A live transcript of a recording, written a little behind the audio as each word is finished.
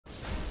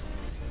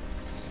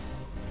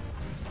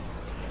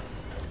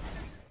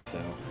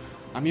So,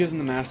 I'm using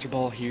the Master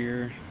Ball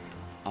here.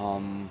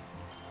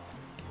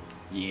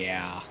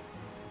 Yeah.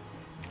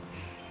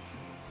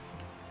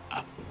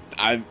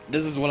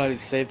 This is what I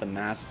saved the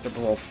Master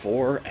Ball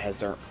for, as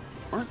there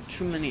aren't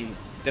too many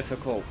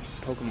difficult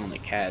Pokemon to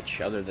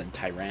catch other than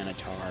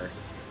Tyranitar.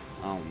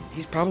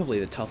 He's probably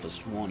the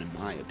toughest one in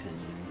my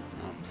opinion.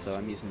 So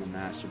I'm using the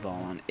Master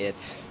Ball on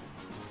it.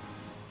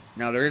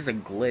 Now there is a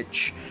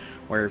glitch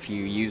where if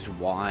you use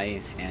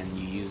Y and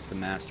you use the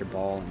Master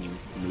Ball and you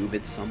move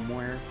it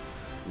somewhere,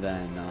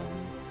 then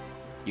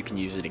you can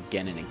use it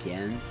again and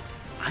again.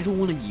 I don't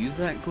want to use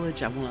that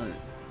glitch. I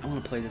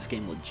want to play this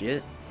game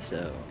legit.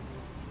 So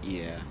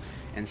yeah,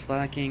 and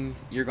Slacking,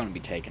 you're going to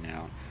be taken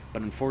out.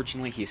 But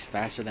unfortunately, he's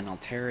faster than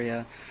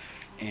Altaria,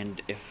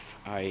 and if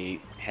I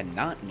had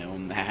not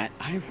known that,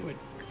 I would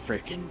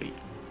freaking be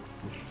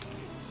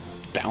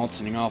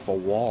bouncing off a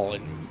wall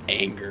in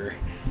anger.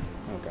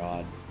 Oh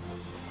god.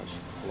 Crush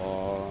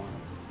Claw.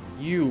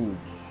 You.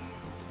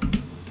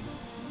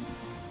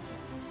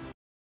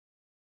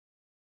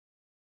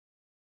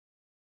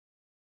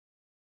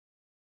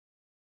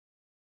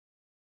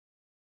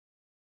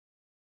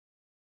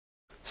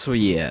 So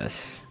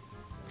yes,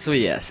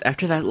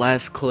 after that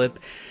last clip,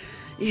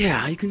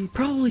 yeah, you can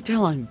probably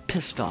tell I'm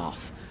pissed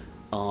off.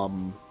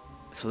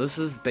 So this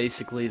is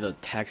basically the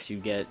text you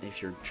get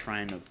if you're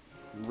trying to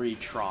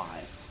retry,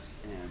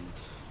 and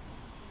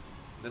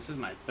this is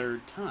my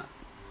third time.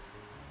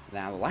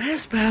 Now,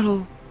 last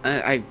battle,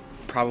 I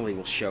probably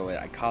will show it.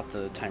 I caught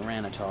the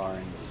Tyranitar,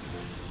 and,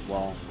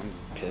 well, I'm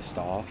pissed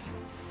off.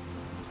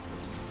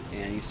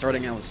 And he's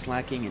starting out with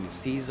Slacking and a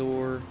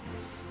Caesar.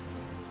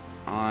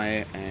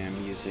 I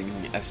am using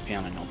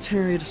Espeon and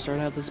Altaria to start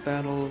out this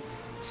battle.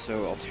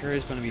 So Altaria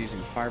is going to be using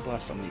Fire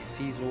Blast on the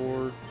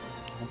Caesar.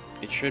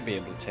 It should be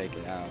able to take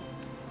it out,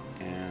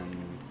 and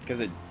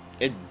because it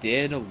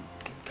did a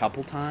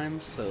couple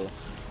times. So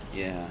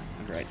yeah,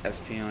 alright.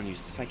 Espeon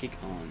used Psychic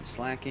on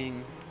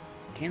Slacking.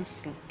 Can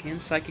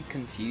Psychic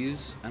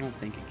confuse? I don't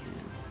think it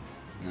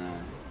can. No,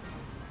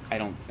 I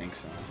don't think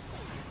so.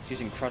 It's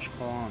using Crush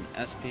Claw on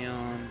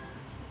Espeon.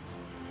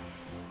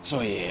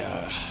 So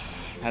yeah,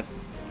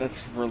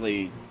 that's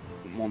really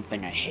one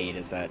thing I hate,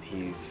 is that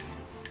he's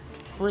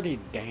pretty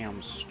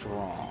damn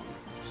strong.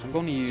 So I'm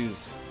going to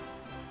use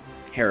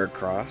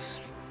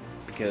Heracross,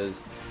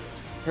 because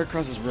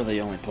Heracross is really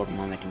the only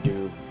Pokemon that can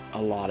do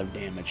a lot of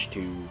damage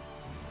to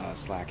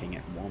Slacking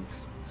at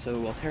once. So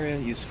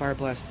Altaria used Fire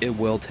Blast. It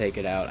will take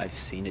it out. I've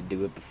seen it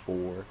do it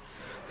before.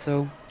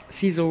 So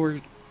Caesar,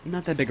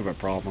 not that big of a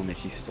problem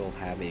if you still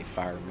have a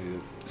fire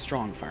move,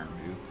 strong fire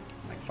move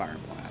like Fire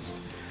Blast.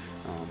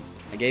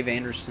 I gave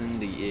Anderson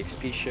the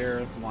EXP share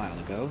a while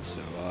ago,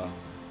 so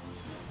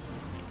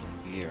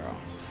yeah.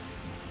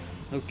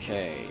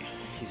 Okay,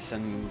 he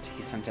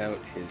sent out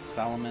his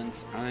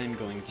Salamence. I'm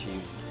going to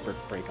use Brick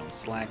Break on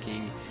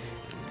Slacking,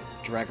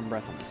 Dragon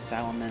Breath on the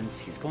Salamence.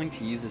 He's going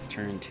to use this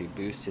turn to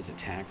boost his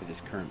attack with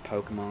his current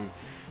Pokemon,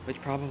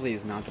 which probably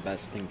is not the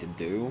best thing to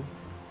do,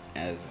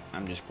 as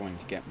I'm just going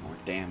to get more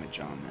damage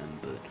on them,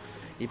 but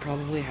he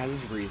probably has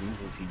his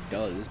reasons, as he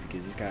does,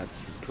 because he's got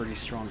some pretty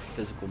strong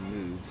physical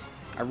moves.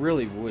 I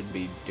really would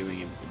be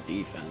doing it with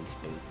the defense,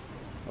 but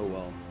oh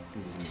well.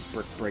 He's using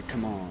Brick Break,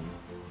 come on.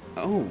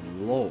 Oh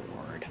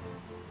lord.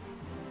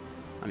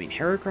 I mean,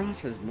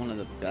 Heracross is one of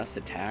the best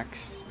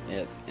attacks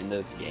in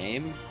this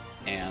game,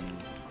 and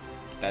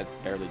that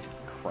barely did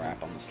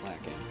crap on the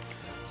Slacking.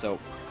 So,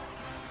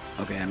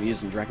 okay, I'm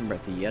using Dragon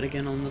Breath yet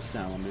again on the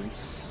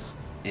Salamence,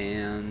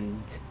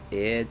 and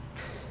it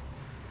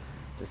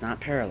does not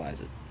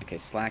paralyze it. Okay,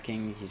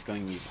 Slacking, he's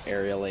going to use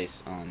Aerial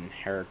Ace on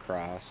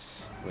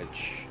Heracross,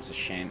 which is a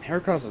shame.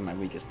 Heracross is my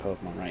weakest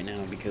Pokemon right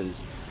now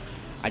because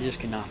I just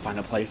cannot find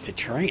a place to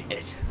train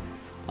it.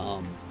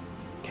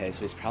 Okay,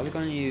 so he's probably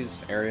going to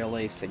use Aerial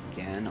Ace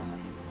again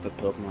on the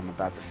Pokemon I'm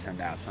about to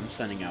send out. So I'm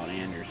sending out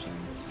Anderson.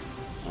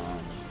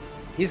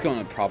 He's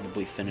going to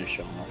probably finish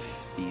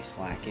off the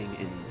Slacking,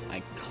 and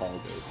I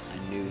called it.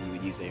 I knew he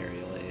would use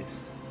Aerial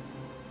Ace.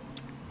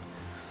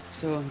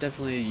 So I'm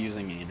definitely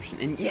using Anderson.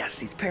 And yes,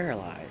 he's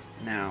paralyzed.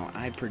 Now,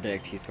 I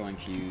predict he's going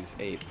to use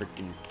a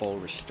freaking full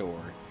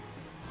restore.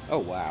 Oh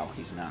wow,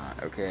 he's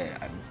not. Okay,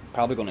 I'm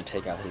probably going to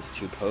take out his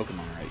two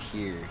Pokemon right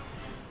here.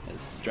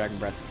 As Dragon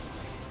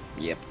Breath,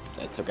 yep,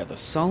 I took out the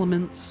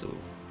Salamence, so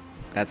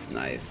that's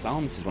nice.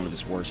 Salamence is one of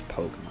his worst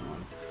Pokemon.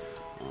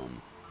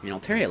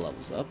 Altaria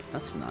levels up,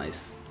 that's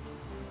nice.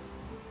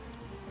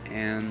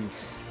 And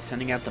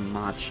sending out the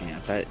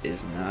Machamp, that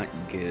is not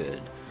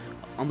good.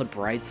 On the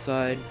bright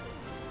side,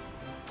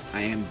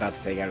 I am about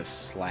to take out a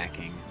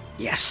Slacking.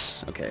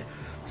 Yes! Okay,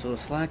 so the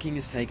Slacking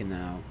is taken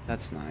now.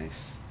 That's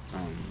nice.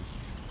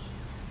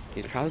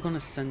 He's probably going to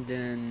send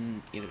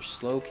in either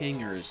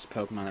Slowking or his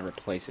Pokemon that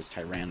replaces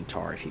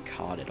Tyranitar if he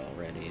caught it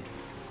already.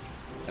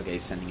 Okay,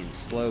 he's sending in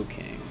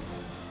Slowking.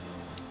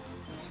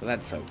 So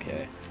that's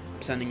okay.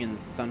 I'm sending in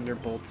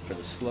Thunderbolt for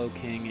the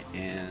Slowking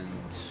and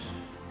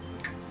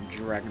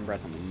Dragon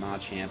Breath on the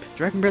Machamp.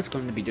 Dragon Breath's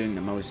going to be doing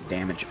the most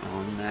damage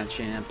on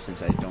Machamp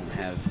since I don't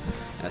have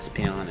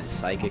Espeon and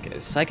Psychic.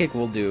 Psychic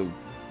will do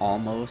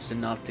almost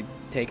enough to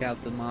take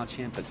out the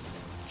Machamp, but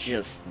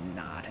just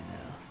not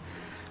enough.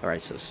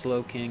 Alright, so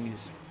Slowking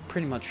is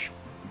pretty much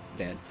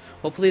dead.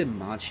 Hopefully the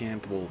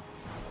Machamp will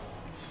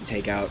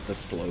take out the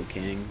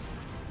Slowking,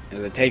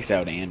 as it takes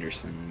out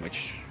Anderson,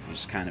 which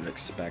is kind of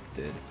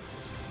expected.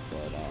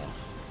 But, alright.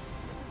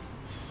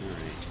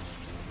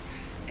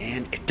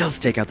 And it does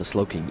take out the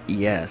Slowking,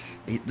 yes.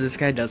 This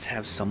guy does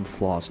have some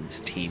flaws in his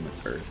team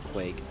with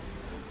Earthquake.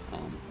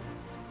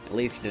 At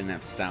least he didn't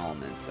have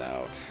Salamence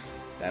out.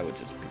 That would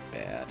just be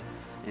bad.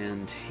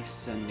 And he's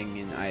sending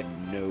in, I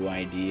have no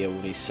idea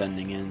what he's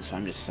sending in, so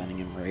I'm just sending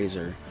in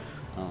Razor.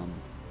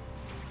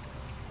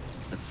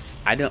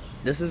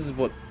 This is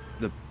what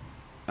the,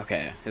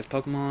 okay, his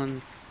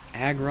Pokemon,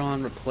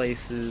 Aggron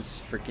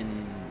replaces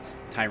freaking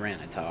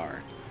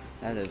Tyranitar.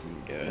 That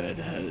isn't good,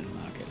 that is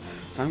not good.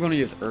 So I'm going to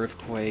use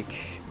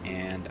Earthquake,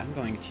 and I'm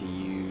going to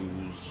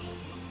use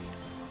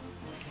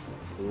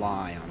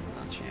Fly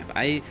on Machamp.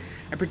 I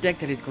predict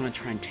that he's going to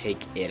try and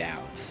take it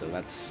out, so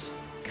that's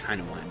kind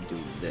of why I'm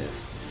doing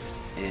this.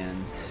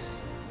 And,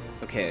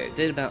 okay, it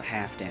did about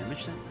half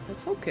damage,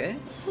 that's okay,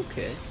 that's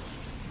okay.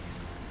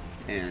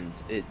 And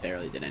it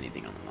barely did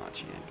anything on the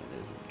Machamp,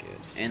 that isn't good.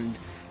 And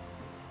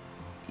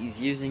he's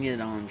using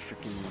it on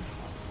freaking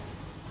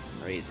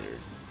Razor.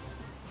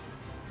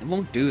 It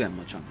won't do that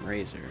much on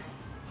Razor.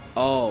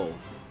 Oh,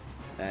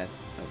 that,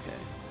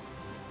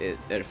 okay.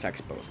 It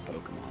affects both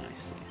Pokemon, I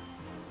see.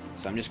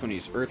 So I'm just going to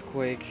use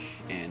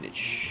Earthquake, and it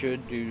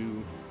should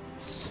do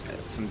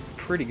some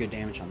pretty good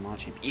damage on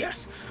Machamp.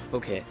 Yes!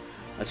 Okay,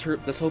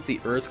 let's hope the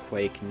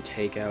Earthquake can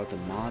take out the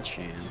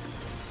Machamp.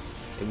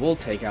 It will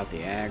take out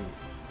the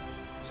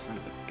son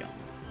of a gun.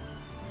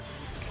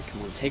 Okay,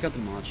 come on, take out the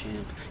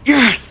Machamp.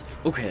 Yes!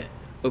 Okay,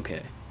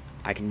 okay.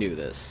 I can do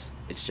this.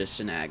 It's just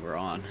an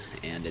Aggron,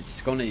 and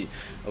it's gonna...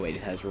 Oh wait,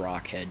 it has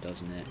Rock Head,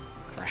 doesn't it?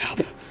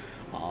 Crap.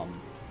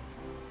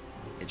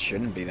 It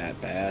shouldn't be that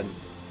bad.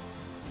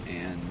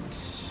 And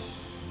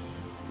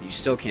you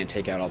still can't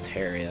take out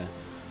Altaria.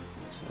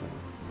 So,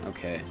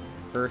 okay.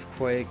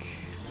 Earthquake,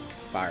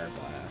 Fire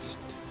Blast.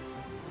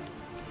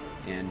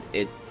 And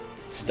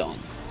it's done.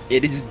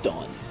 It is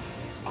done.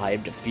 I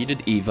have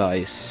defeated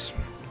Evice.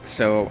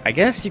 So, I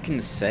guess you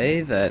can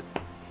say that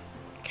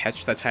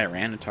catch the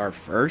Tyranitar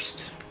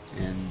first,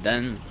 and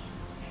then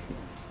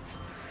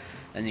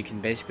you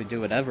can basically do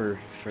whatever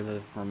for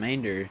the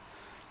remainder.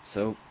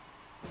 So,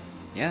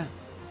 yeah.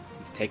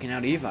 You've taken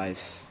out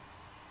Evice.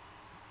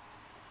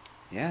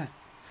 Yeah.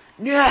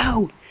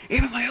 No!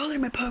 Even my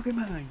ultimate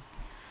Pokemon!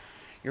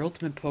 Your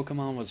ultimate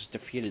Pokemon was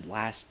defeated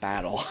last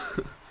battle.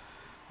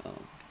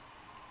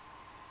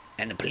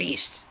 And the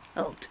police.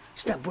 Halt!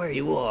 Stop where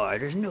you are.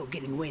 There's no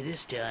getting away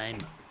this time.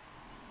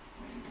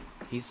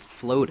 He's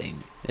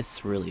floating.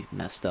 It's really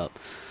messed up.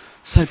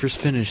 Cypher's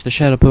finished. The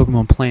Shadow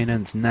Pokemon plane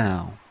ends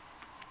now.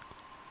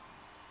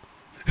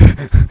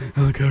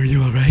 Look, are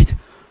you alright?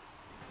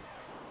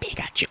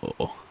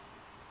 Pikachu.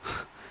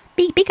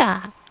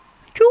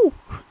 Pikachu.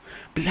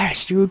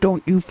 Bless you,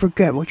 don't you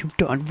forget what you've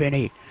done,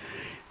 Vinny.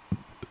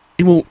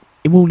 It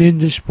won't end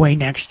this way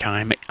next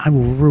time. I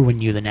will ruin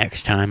you the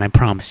next time, I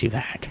promise you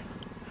that.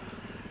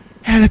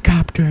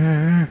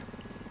 Helicopter!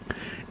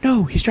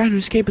 No, he's trying to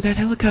escape with that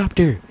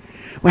helicopter.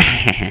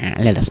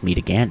 Let us meet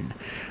again.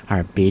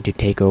 Our bid to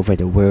take over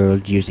the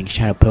world using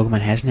Shadow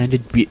Pokemon hasn't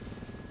ended.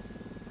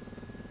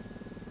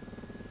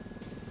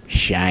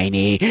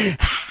 Shiny!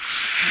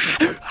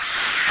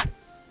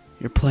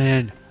 Your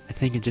plan, I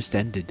think it just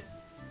ended.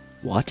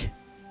 What?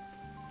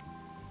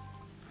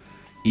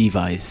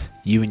 Evice,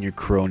 you and your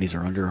cronies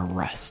are under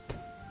arrest.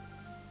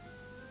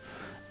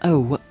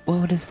 Oh,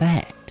 what is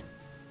that?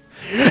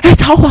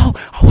 It's Ho-Oh!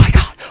 Oh my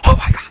god! Oh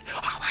my god!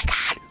 Oh my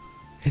god!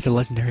 It's a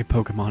legendary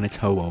Pokemon, it's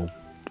Ho-Oh.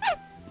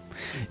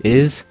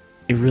 It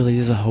really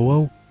is a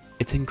Ho-Oh?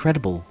 It's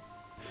incredible.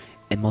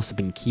 It must have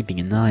been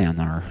keeping an eye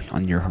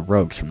on your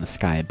heroics from the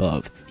sky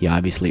above. He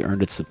obviously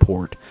earned its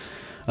support.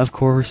 Of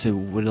course, it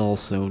would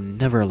also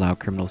never allow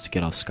criminals to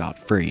get off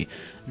scot-free,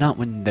 not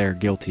when they're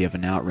guilty of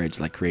an outrage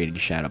like creating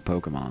Shadow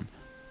Pokemon.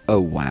 Oh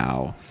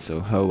wow, so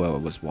Ho-Oh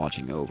was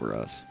watching over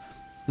us.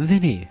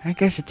 Vinny, I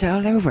guess it's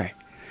all over.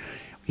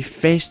 We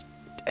faced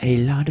a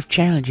lot of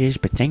challenges,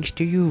 but thanks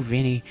to you,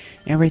 Vinny,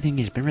 everything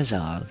has been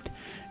resolved.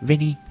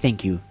 Vinny,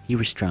 thank you. You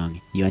were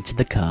strong, you answered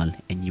the call,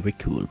 and you were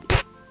cool.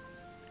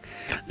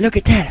 Look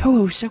at that!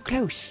 Oh, so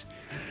close!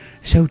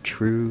 So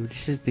true.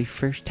 This is the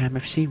first time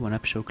I've seen one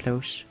up so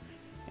close.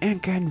 And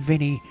again,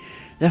 Vinny,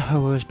 the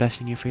Ho-Oh is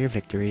blessing you for your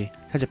victory.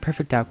 Such a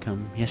perfect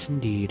outcome. Yes,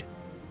 indeed.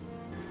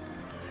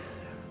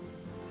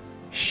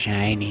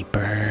 Shiny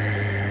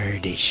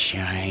bird is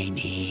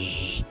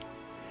shiny.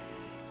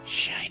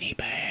 Shiny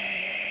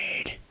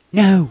bird.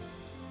 No!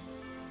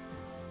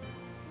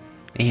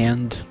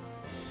 And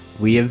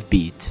we have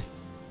beat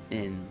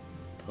in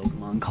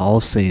Pokemon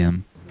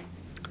Colosseum.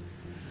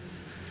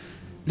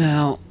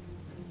 Now,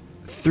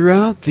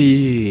 throughout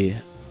the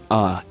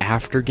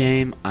after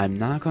game, I'm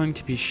not going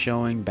to be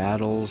showing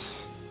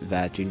battles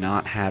that do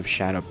not have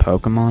Shadow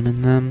Pokemon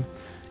in them,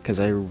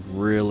 because I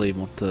really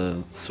want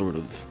to sort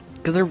of,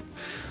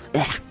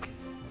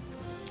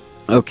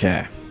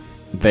 Okay.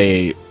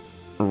 They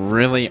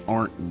really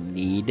aren't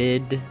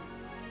needed.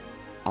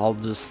 I'll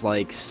just,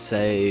 like,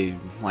 say,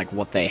 like,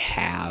 what they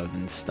have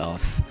and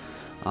stuff.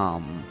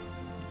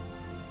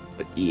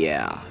 But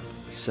yeah.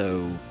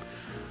 So,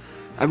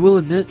 I will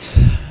admit,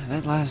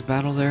 that last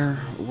battle there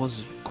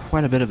was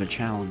quite a bit of a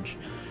challenge,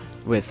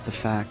 with the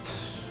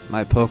fact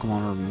my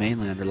Pokemon were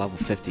mainly under level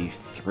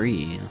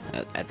 53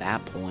 at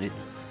that point,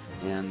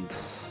 and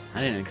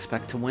I didn't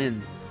expect to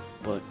win,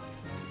 but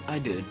I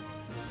did,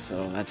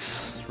 so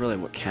that's really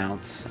what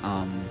counts.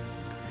 I'm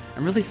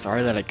really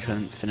sorry that I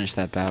couldn't finish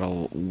that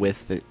battle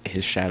with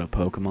his Shadow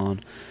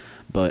Pokemon,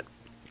 but,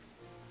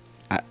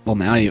 well,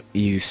 now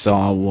you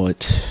saw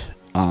what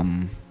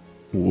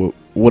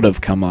would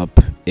have come up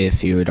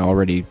if you had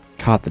already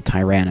caught the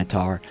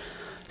Tyranitar,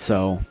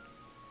 so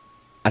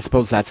I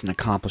suppose that's an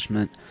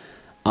accomplishment.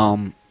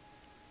 There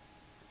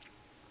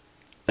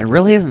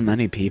really isn't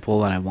many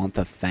people that I want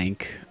to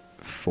thank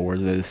for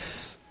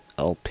this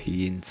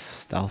LP and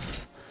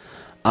stuff.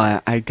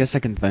 I guess I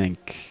can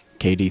thank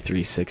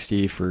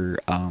KD360 for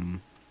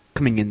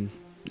coming in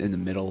the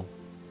middle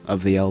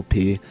of the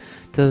LP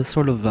to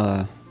sort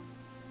of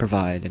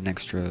provide an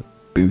extra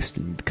boost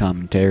in the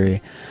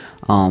commentary.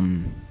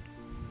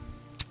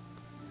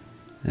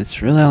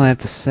 That's really all I have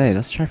to say.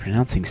 Let's try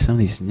pronouncing some of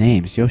these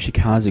names.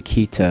 Yoshikazu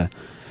Kita,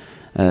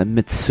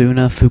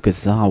 Mitsuna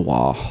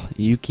Fukazawa,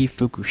 Yuki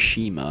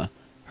Fukushima,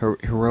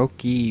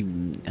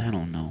 Hiroki, I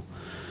don't know.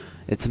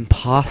 It's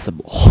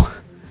impossible.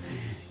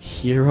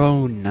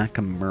 Hiro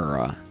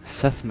Nakamura,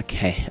 Seth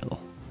McHale,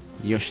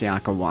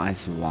 Yoshiaka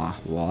Waizawa,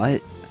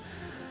 what?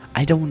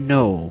 I don't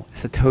know.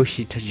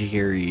 Satoshi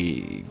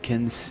Tajiri,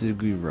 Ken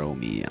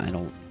Suguromi, I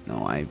don't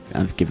know.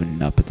 I've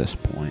given up at this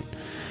point.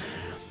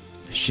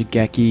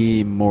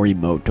 Shigeki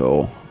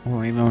Morimoto.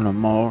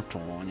 Morimoto,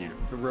 yeah.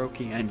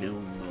 Hiroki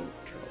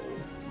Inomoto.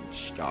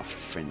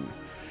 Stuff, and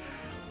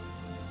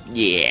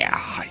yeah,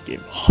 I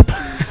gave up.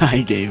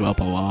 I gave up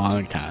a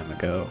long time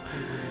ago.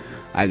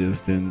 I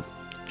just didn't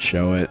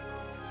show it.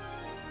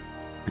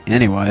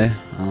 Anyway,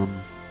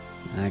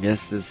 I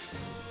guess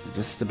this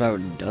just about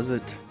does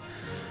it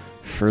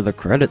for the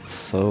credits,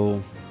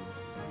 so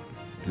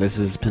this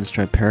is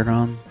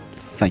PinstripeParagon.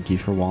 Thank you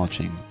for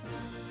watching.